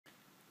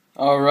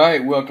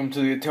Alright, welcome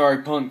to the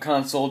Atari Punk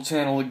console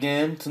channel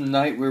again.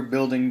 Tonight we're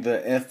building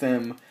the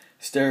FM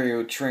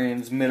stereo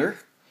transmitter.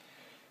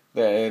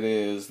 That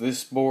is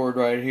this board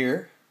right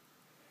here.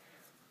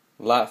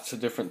 Lots of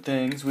different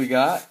things we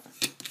got.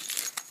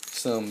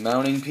 Some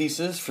mounting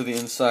pieces for the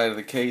inside of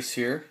the case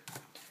here.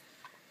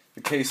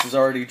 The case is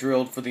already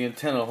drilled for the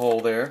antenna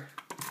hole there.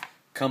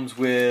 Comes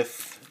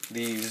with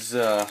these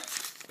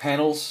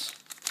panels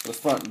for the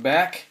front and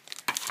back.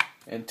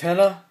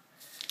 Antenna.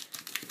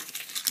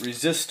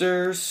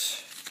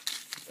 Resistors,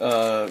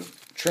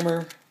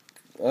 trimmer,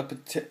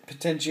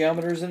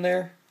 potentiometers in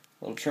there,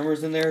 little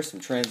trimmers in there, some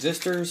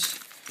transistors.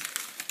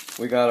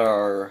 We got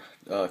our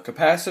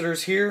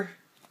capacitors here,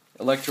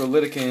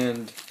 electrolytic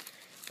and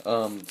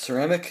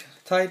ceramic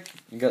type.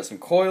 You got some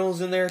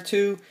coils in there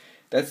too.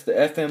 That's the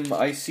FM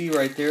IC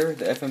right there,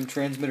 the FM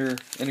transmitter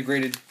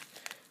integrated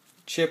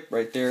chip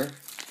right there.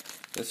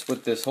 That's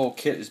what this whole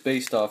kit is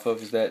based off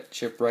of, is that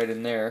chip right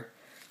in there.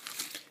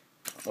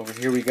 Over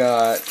here we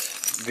got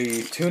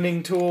the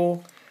tuning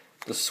tool,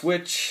 the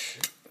switch,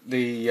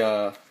 the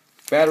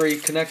battery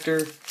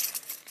connector,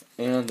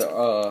 and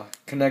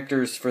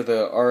connectors for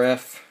the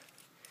RF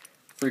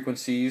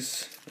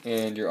frequencies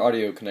and your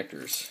audio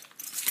connectors.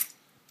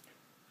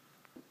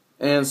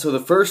 And so the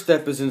first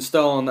step is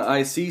installing the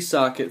IC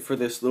socket for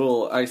this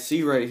little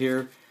IC right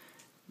here,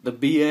 the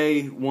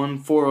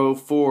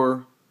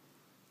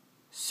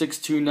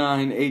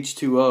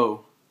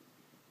BA1404629H2O.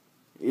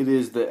 It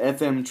is the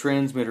FM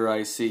transmitter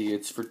IC.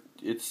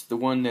 It's the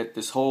one that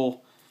this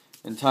whole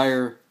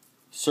entire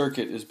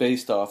circuit is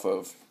based off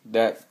of.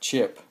 That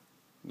chip.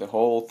 The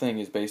whole thing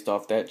is based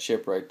off that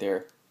chip right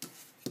there.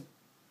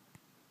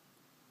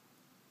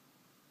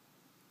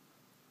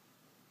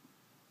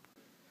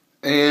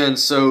 And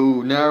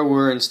so now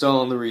we're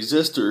installing the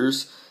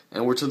resistors,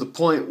 and we're to the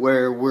point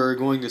where we're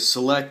going to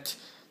select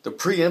the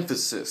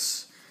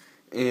pre-emphasis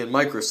in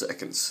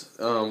microseconds.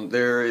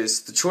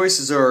 The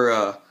choices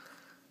are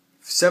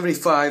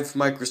 75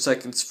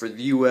 microseconds for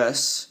the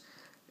US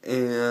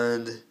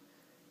and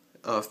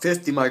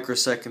 50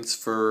 microseconds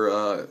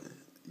for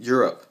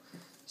Europe.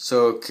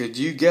 So could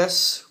you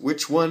guess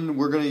which one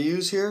we're going to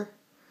use here?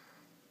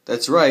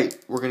 That's right,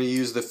 we're going to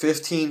use the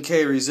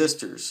 15K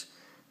resistors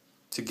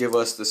to give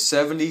us the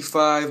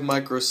 75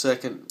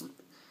 microsecond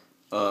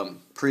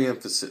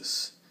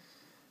pre-emphasis,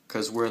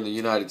 because we're in the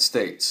United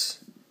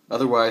States.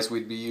 Otherwise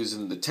we'd be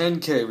using the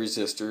 10K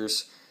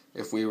resistors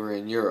if we were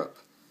in Europe.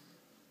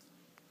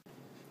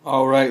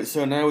 Alright,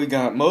 so now we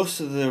got most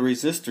of the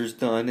resistors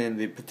done, and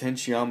the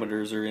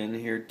potentiometers are in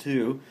here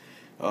too.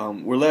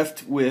 We're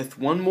left with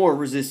one more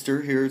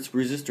resistor here. It's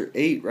resistor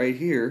 8 right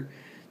here.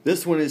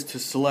 This one is to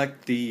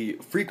select the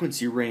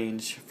frequency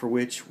range for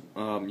which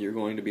you're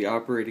going to be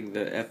operating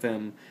the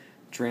FM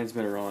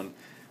transmitter on.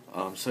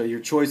 So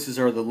your choices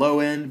are the low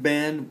end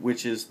band,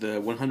 which is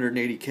the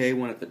 180K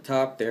one at the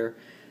top there,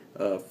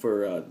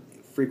 for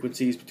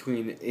frequencies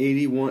between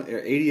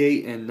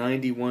 88 and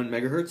 91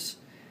 megahertz.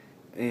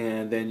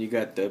 And then you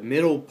got the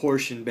middle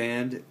portion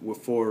band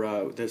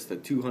for that's the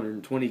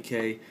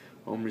 220K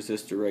ohm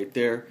resistor right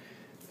there,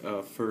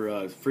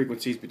 for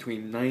frequencies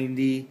between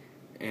 90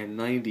 and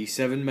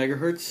 97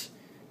 megahertz.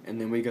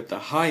 And then we got the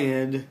high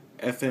end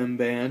FM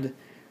band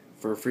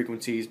for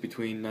frequencies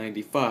between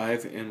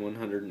 95 and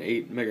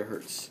 108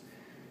 megahertz.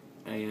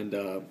 And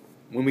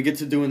when we get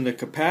to doing the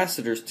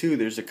capacitors too,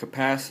 there's a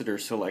capacitor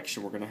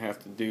selection we're going to have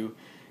to do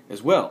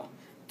as well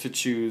to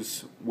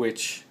choose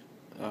which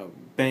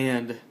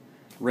band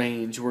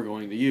range we're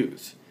going to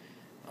use.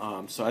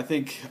 So I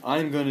think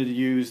I'm going to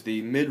use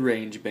the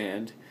mid-range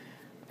band,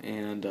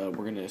 and we're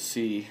going to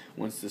see,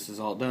 once this is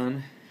all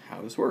done,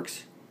 how this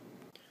works.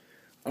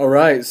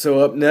 Alright,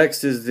 so up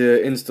next is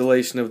the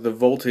installation of the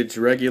voltage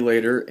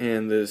regulator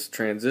and this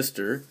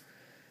transistor.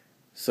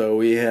 So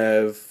we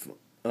have,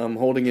 I'm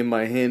holding in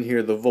my hand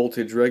here the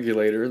voltage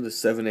regulator, the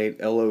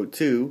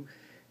 78LO2,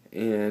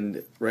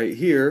 and right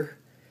here,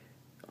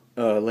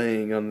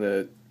 laying on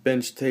the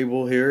bench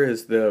table here,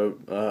 is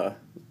the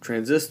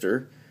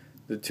transistor,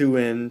 the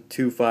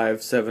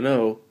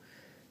 2N2570,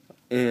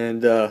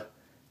 and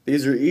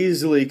these are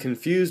easily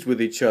confused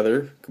with each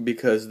other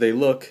because they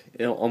look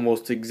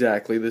almost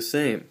exactly the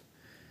same.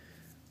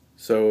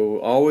 So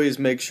always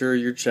make sure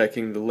you're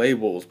checking the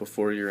labels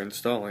before you're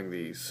installing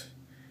these.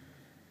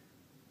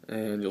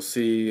 And you'll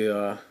see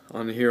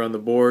on here on the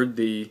board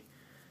the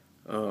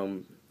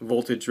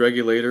voltage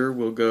regulator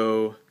will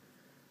go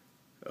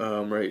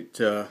right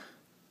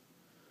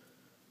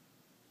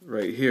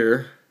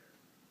here,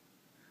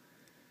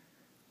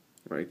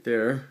 right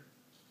there,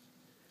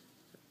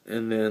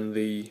 and then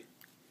the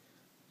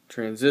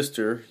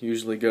transistor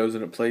usually goes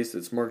in a place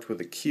that's marked with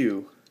a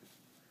Q,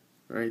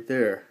 right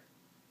there.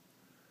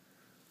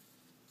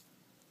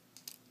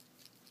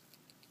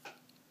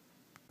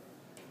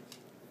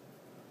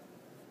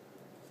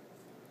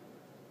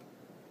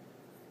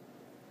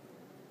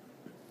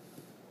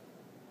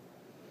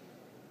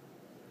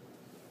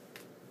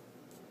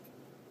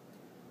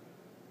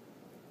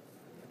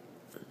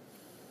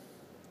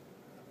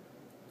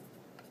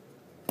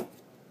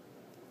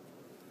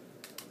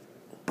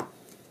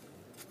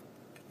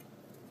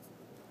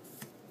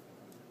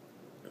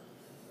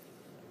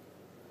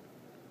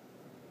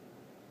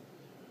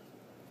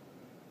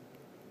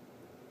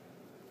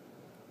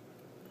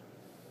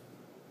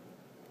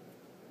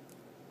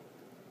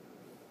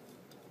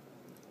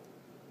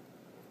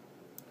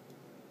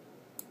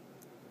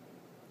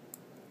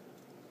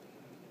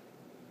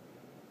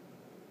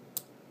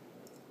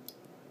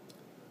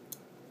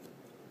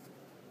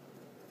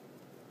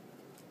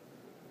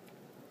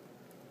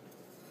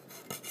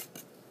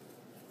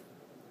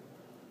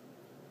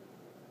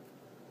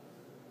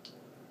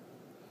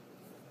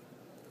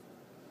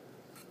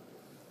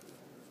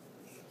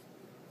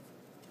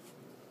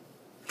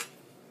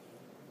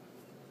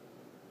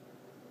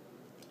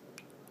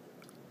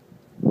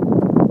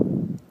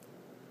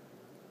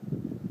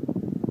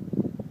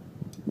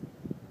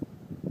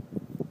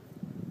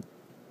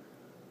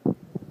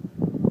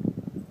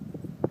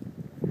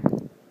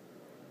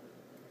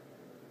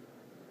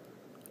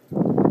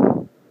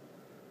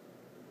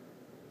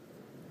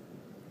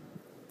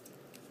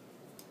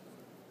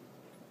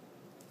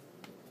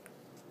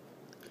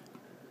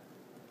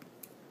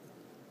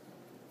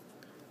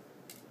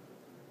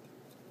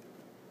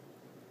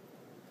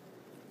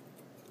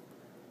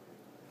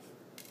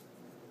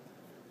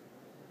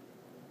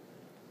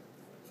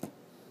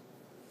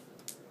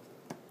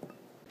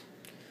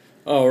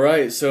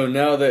 Alright, so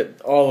now that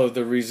all of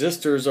the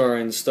resistors are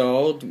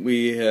installed,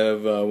 we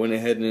have went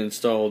ahead and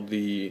installed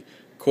the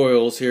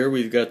coils here.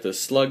 We've got the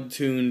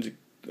slug-tuned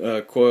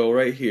coil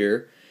right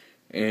here,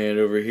 and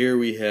over here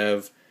we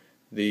have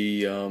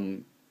the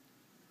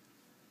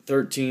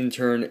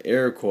 13-turn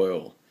air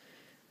coil,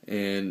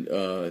 and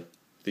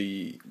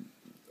the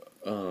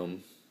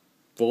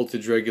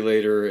voltage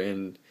regulator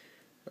and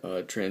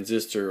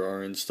transistor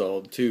are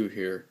installed too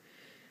here.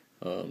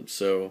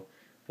 So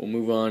we'll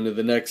move on to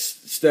the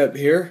next step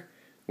here,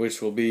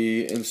 which will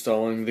be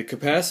installing the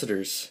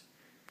capacitors.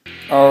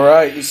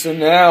 Alright, so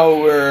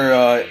now we're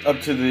up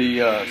to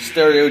the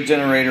stereo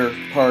generator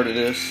part of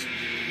this,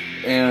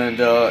 and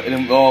it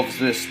involves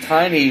this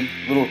tiny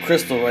little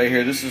crystal right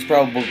here. This is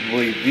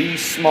probably the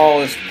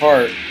smallest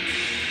part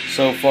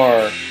so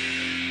far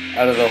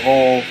out of the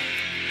whole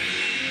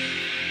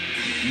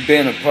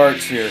bin of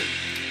parts here,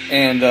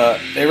 and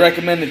they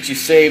recommend that you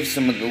save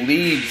some of the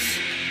leads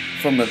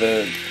from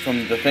the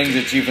things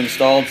that you've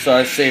installed. So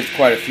I saved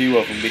quite a few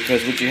of them,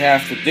 because what you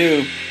have to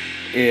do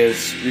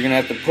is you're gonna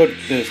have to put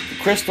the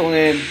crystal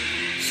in,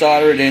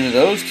 solder it into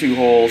those two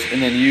holes,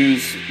 and then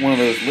use one of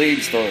those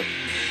leads to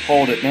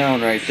hold it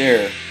down right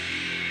there.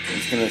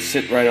 It's gonna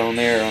sit right on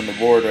there on the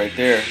board right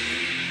there.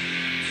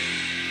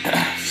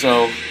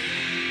 So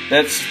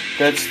that's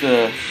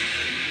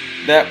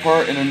that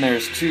part, and then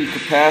there's two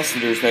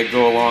capacitors that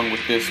go along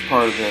with this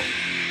part of the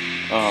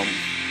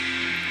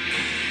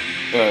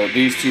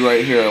these two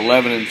right here,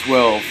 11 and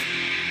 12,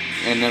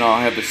 and then I'll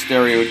have the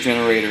stereo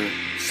generator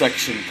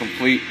section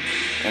complete,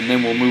 and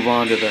then we'll move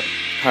on to the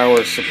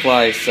power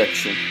supply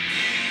section.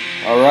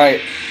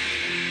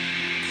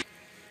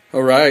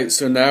 Alright,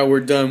 so now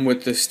we're done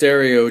with the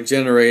stereo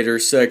generator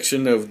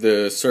section of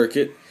the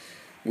circuit,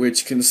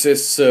 which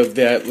consists of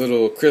that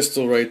little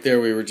crystal right there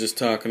we were just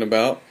talking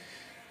about,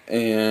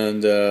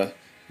 and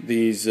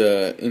these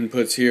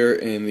inputs here,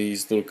 and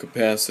these little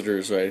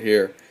capacitors right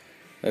here.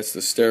 That's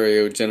the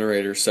stereo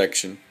generator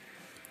section.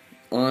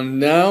 On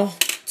now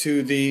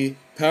to the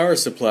power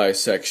supply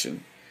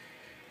section.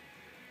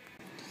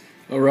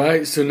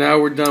 Alright, so now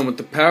we're done with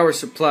the power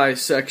supply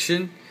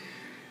section,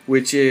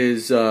 which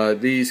is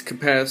these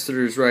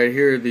capacitors right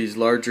here, these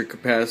larger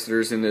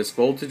capacitors in this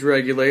voltage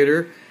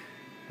regulator,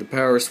 the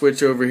power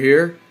switch over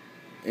here,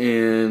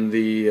 and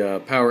the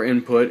power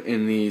input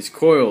in these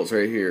coils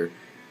right here,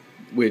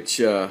 which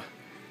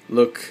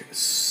look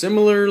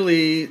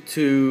similarly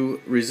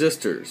to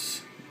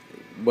resistors,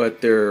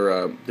 but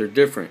they're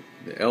different.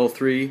 The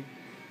L3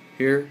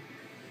 here,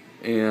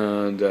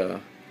 and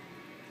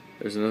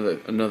there's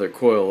another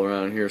coil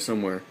around here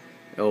somewhere,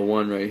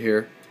 L1 right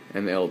here,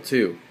 and the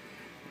L2.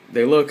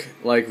 They look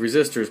like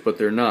resistors, but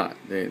they're not.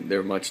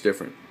 They're much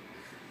different.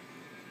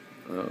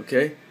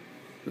 Okay,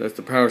 that's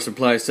the power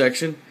supply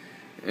section,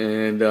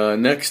 and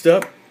next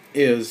up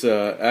is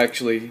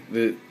actually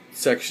the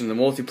section. The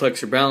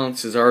multiplexer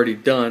balance is already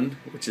done,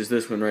 which is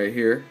this one right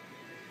here,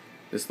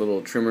 this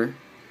little trimmer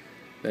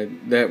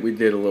that we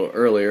did a little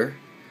earlier,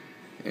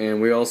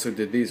 and we also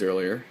did these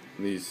earlier,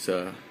 these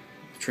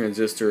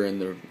transistor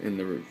and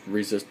the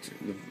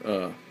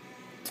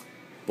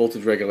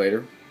voltage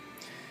regulator.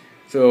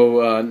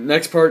 So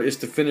next part is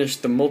to finish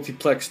the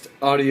multiplexed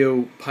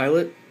audio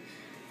pilot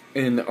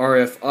and the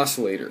RF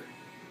oscillator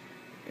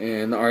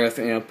and the RF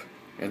amp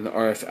and the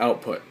RF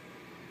output.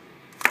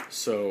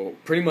 So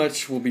pretty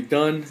much we'll be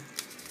done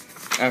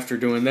after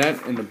doing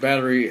that, and the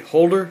battery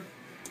holder.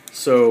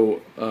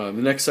 So the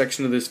next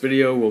section of this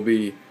video will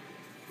be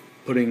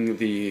putting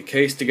the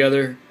case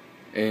together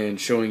and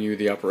showing you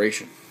the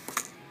operation.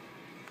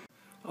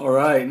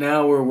 Alright,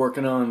 now we're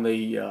working on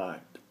the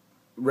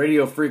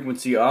radio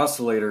frequency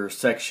oscillator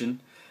section,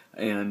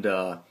 and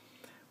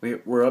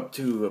we're up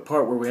to a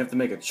part where we have to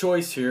make a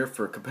choice here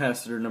for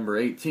capacitor number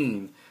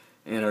 18,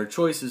 and our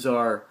choices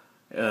are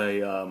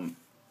a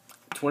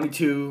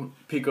 22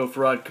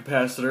 picofarad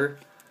capacitor,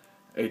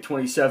 a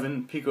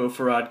 27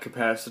 picofarad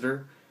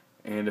capacitor,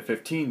 and a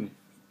 15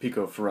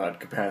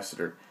 picofarad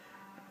capacitor.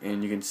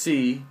 And you can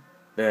see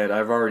that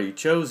I've already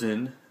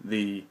chosen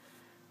the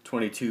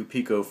 22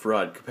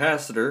 picofarad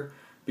capacitor,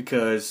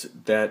 because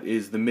that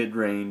is the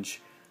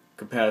mid-range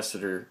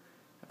capacitor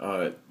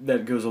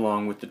that goes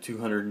along with the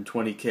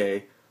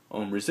 220k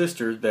ohm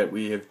resistor that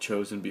we have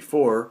chosen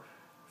before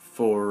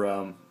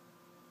for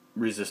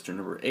resistor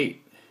number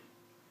 8,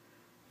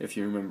 if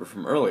you remember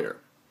from earlier,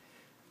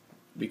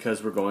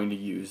 because we're going to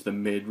use the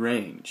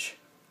mid-range.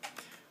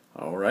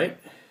 Alright,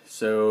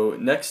 so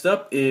next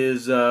up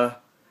is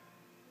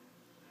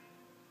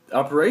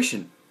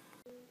operation.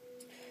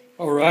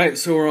 Alright,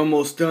 so we're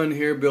almost done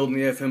here building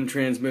the FM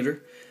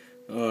transmitter.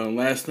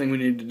 Last thing we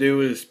need to do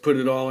is put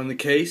it all in the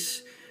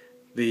case.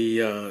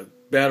 The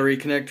battery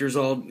connector's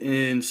all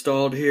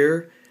installed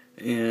here,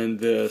 and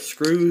the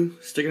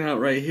screw sticking out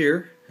right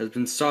here has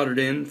been soldered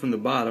in from the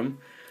bottom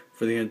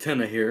for the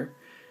antenna here.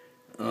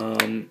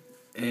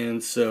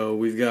 And so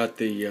we've got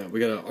the we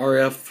got an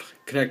RF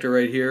connector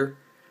right here,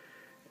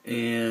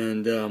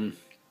 and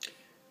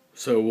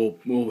so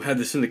we'll have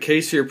this in the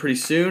case here pretty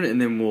soon, and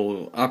then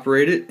we'll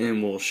operate it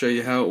and we'll show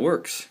you how it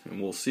works,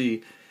 and we'll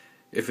see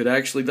if it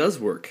actually does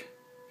work.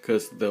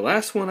 Because the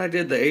last one I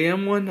did, the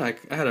AM one, I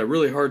had a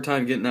really hard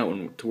time getting that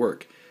one to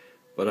work.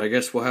 But I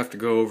guess we'll have to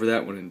go over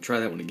that one and try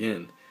that one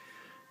again.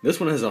 This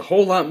one has a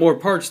whole lot more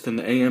parts than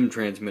the AM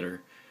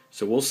transmitter,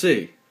 so we'll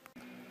see.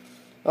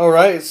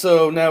 Alright,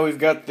 so now we've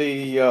got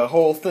the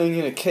whole thing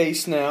in a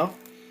case now.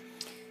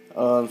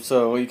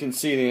 So you can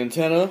see the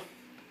antenna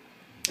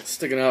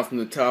sticking out from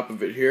the top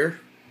of it here.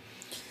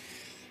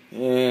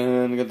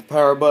 And we got the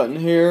power button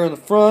here in the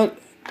front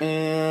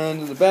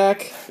and in the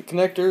back, the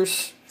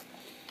connectors.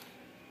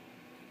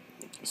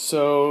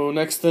 So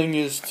next thing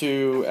is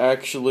to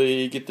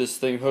actually get this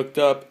thing hooked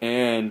up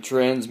and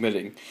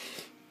transmitting.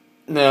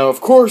 Now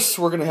of course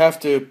we're going to have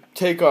to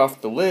take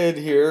off the lid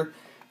here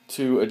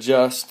to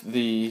adjust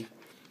the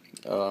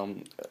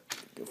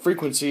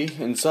frequency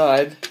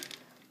inside,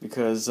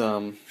 because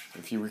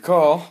if you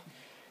recall,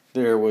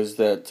 there was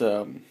that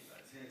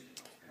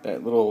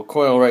that little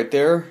coil right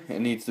there. It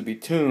needs to be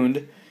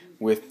tuned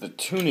with the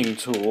tuning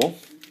tool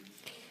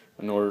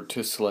in order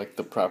to select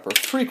the proper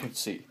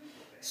frequency.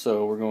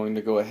 So we're going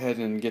to go ahead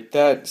and get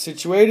that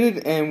situated,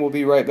 and we'll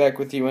be right back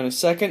with you in a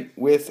second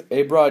with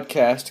a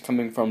broadcast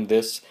coming from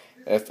this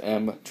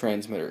FM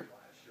transmitter.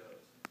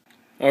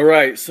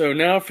 Alright, so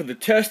now for the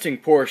testing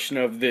portion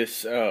of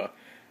this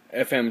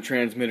FM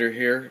transmitter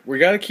here. We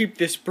got to keep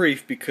this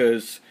brief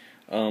because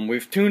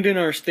we've tuned in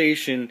our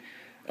station.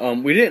 I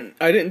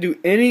didn't do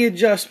any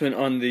adjustment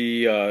on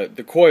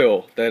the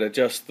coil that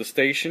adjusts the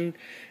station,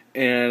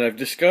 and I've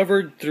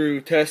discovered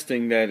through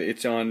testing that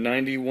it's on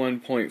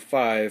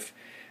 91.5,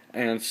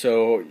 and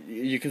so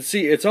you can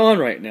see it's on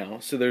right now,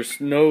 so there's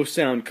no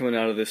sound coming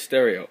out of this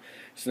stereo.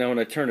 So now when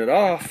I turn it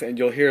off, and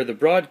you'll hear the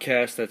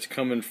broadcast that's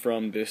coming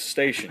from this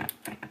station.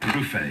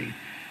 Through faith,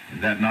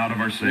 that not of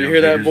ourselves, you hear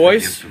that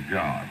voice? Of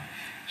God.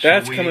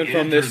 That's coming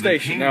from this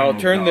station. Now I'll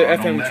turn the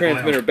FM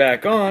transmitter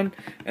back on,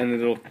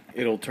 and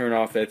it'll turn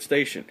off that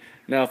station.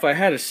 Now if I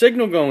had a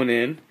signal going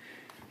in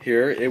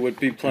here, it would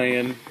be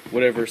playing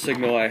whatever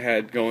signal I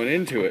had going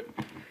into it.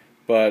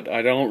 But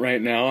I don't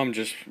right now. I'm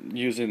just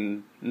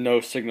using no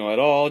signal at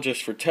all,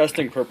 just for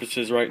testing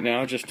purposes right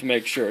now, just to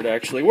make sure it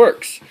actually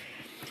works.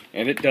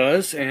 And it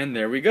does, and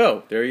there we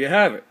go. There you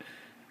have it.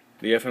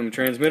 The FM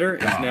transmitter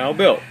is now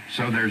built.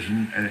 So there's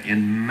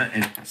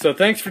So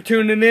thanks for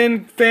tuning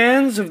in,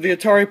 fans of the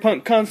Atari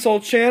Punk Console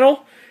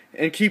channel,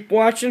 and keep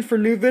watching for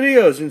new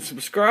videos, and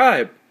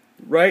subscribe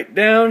right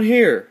down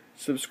here.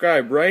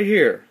 Subscribe right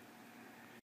here.